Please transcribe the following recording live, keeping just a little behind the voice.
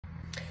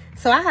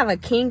So I have a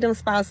kingdom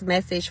spouse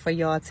message for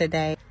y'all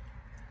today.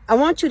 I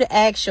want you to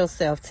ask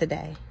yourself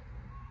today,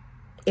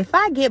 if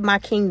I get my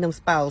kingdom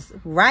spouse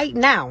right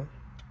now,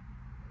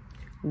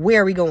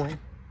 where are we going?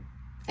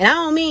 And I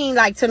don't mean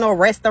like to no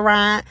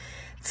restaurant,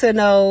 to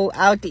no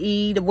out to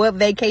eat, what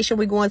vacation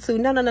we going to.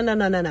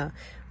 No.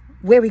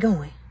 Where are we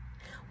going?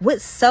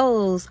 What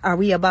souls are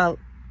we about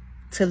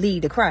to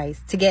lead to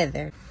Christ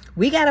together?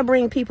 We got to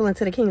bring people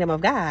into the kingdom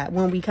of God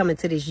when we come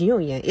into this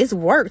union. It's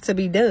work to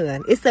be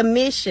done. It's a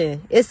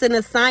mission. It's an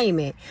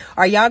assignment.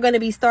 Are y'all going to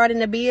be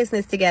starting a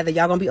business together?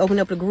 Y'all going to be opening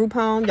up a group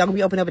home? Y'all going to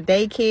be opening up a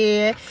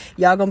daycare?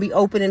 Y'all going to be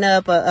opening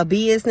up a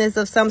business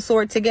of some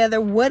sort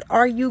together? What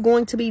are you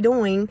going to be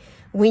doing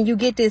when you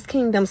get this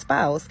kingdom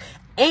spouse?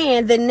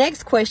 And the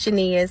next question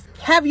is,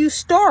 have you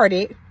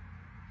started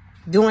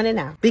doing it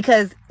now?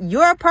 Because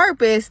your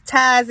purpose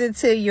ties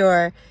into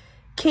your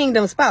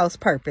kingdom spouse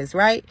purpose,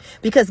 right?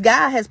 Because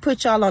God has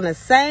put y'all on the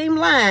same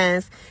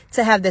lines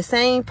to have the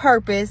same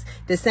purpose,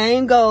 the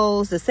same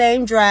goals, the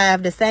same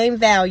drive, the same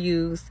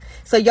values.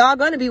 So y'all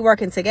going to be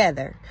working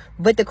together.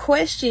 But the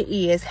question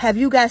is, have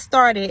you got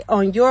started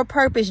on your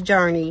purpose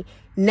journey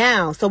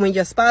now? So when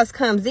your spouse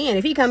comes in,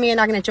 if he come in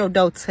knocking at your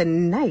door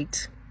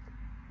tonight,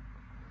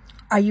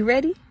 are you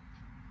ready?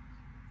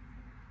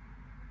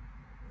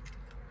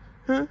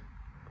 Are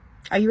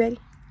you ready?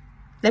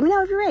 Let me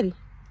know if you're ready.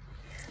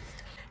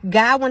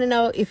 God want to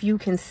know if you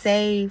can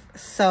save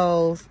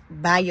souls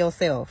by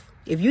yourself.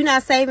 If you're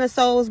not saving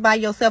souls by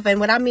yourself, and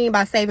what I mean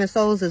by saving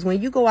souls is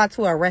when you go out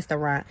to a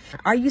restaurant,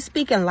 are you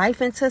speaking life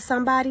into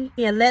somebody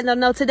and letting them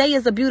know today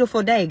is a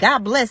beautiful day? God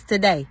bless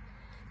today.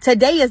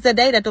 Today is the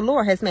day that the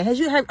Lord has made.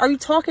 Are you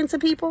talking to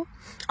people?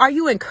 Are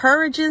you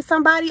encouraging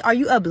somebody? Are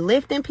you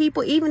uplifting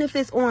people, even if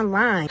it's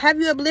online? Have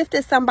you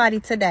uplifted somebody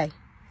today?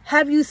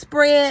 Have you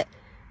spread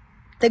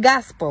the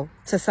gospel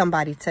to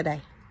somebody today?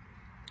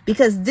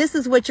 Because this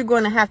is what you're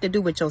going to have to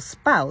do with your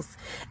spouse.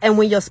 And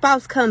when your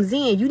spouse comes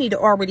in, you need to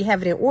already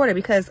have it in order,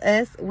 because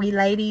we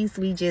ladies,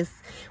 we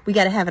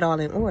got to have it all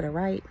in order,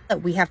 right?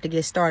 We have to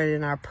get started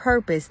in our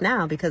purpose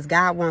now, because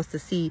God wants to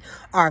see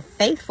our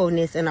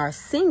faithfulness in our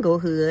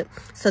singlehood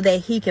so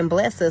that he can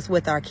bless us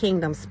with our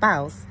kingdom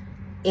spouse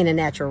in a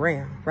natural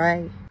realm,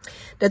 right?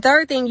 The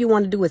third thing you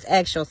want to do is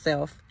ask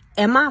yourself,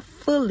 am I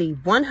fully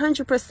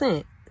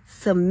 100%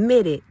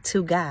 submitted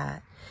to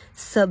God?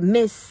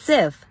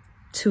 Submissive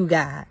to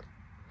God,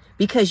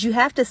 because you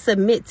have to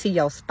submit to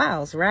your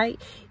spouse, right?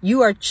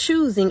 You are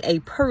choosing a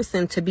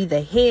person to be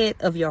the head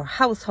of your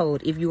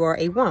household if you are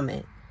a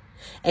woman.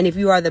 And if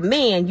you are the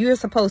man, you're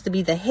supposed to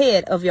be the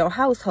head of your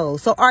household.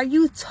 So are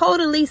you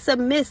totally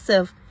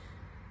submissive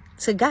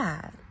to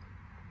God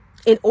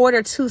in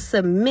order to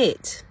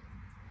submit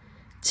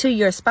to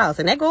your spouse?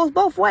 And that goes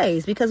both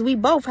ways, because we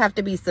both have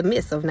to be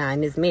submissive now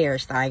in this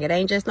marriage thing. It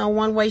ain't just no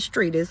one-way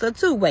street. It's a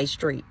two-way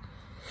street.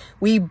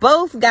 We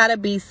both got to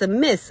be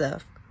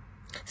submissive.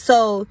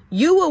 So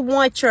you will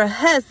want your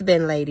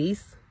husband,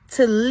 ladies,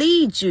 to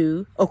lead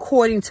you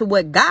according to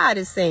what God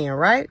is saying,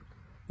 right?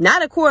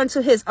 Not according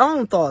to his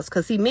own thoughts,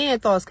 because see, man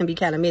thoughts can be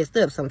kind of messed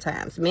up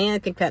sometimes. Man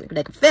they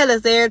can fail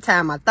us every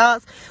time. Our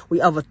thoughts, we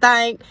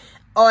overthink,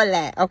 all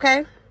that,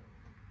 okay?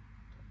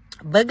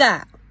 But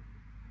God,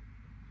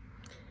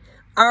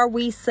 are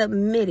we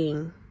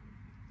submitting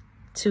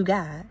to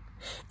God?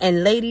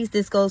 And ladies,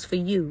 this goes for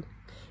you.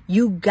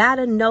 You got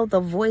to know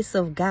the voice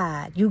of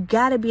God. You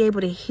got to be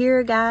able to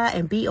hear God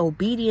and be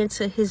obedient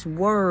to his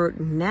word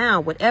now.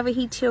 Whatever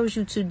he tells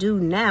you to do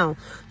now,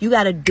 you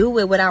got to do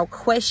it without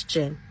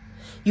question.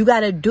 You got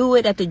to do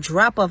it at the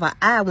drop of an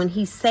eye. When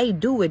he say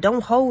do it,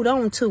 don't hold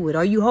on to it.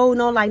 Or you hold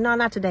on like, no,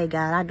 not today,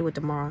 God. I'll do it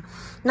tomorrow.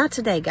 Not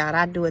today, God.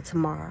 I'll do it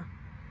tomorrow.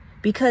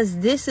 Because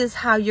this is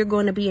how you're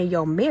going to be in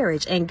your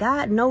marriage. And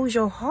God knows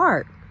your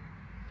heart.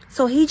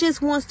 So he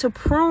just wants to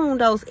prune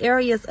those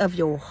areas of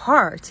your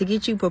heart to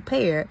get you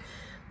prepared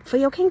for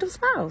your kingdom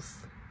spouse.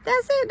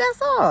 That's it.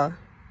 That's all.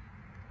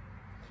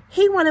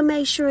 He want to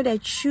make sure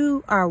that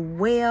you are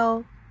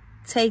well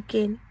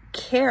taken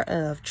care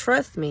of.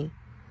 Trust me.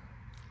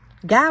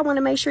 God want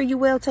to make sure you're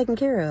well taken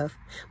care of.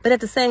 But at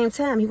the same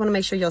time, he want to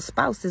make sure your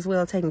spouse is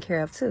well taken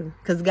care of too.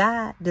 Because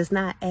God does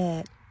not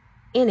add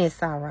any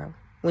sorrow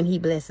when he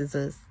blesses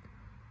us.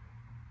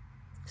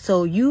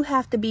 So you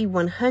have to be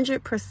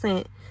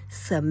 100%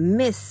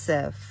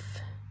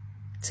 submissive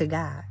to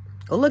God.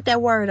 Go look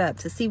that word up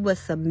to see what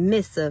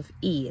submissive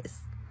is.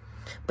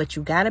 But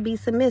you got to be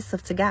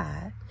submissive to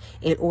God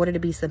in order to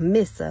be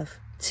submissive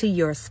to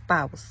your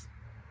spouse.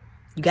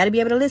 You got to be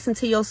able to listen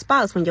to your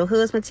spouse. When your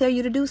husband tell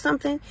you to do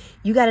something,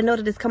 you got to know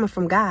that it's coming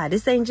from God.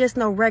 This ain't just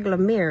no regular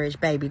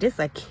marriage, baby. This is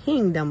a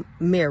kingdom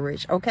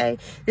marriage, okay?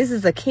 This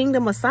is a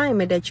kingdom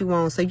assignment that you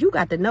on. So you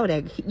got to know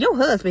that your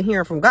husband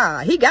hearing from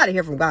God. He got to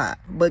hear from God,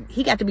 but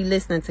he got to be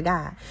listening to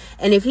God.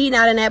 And if he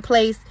not in that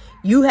place,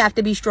 you have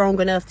to be strong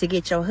enough to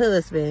get your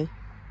husband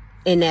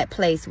in that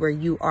place where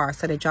you are,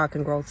 so that y'all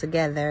can grow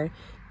together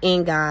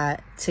in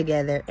God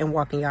together and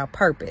walk in y'all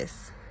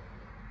purpose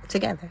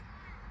together.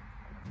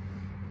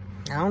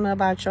 I don't know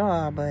about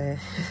y'all, but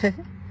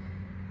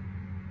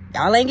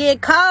Y'all ain't getting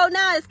cold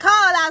now. It's cold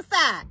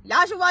outside.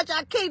 Y'all should watch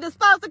our kingdom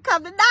supposed to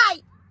come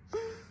tonight.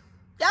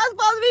 Y'all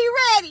supposed to be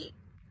ready.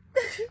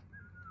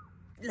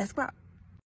 Let's grow.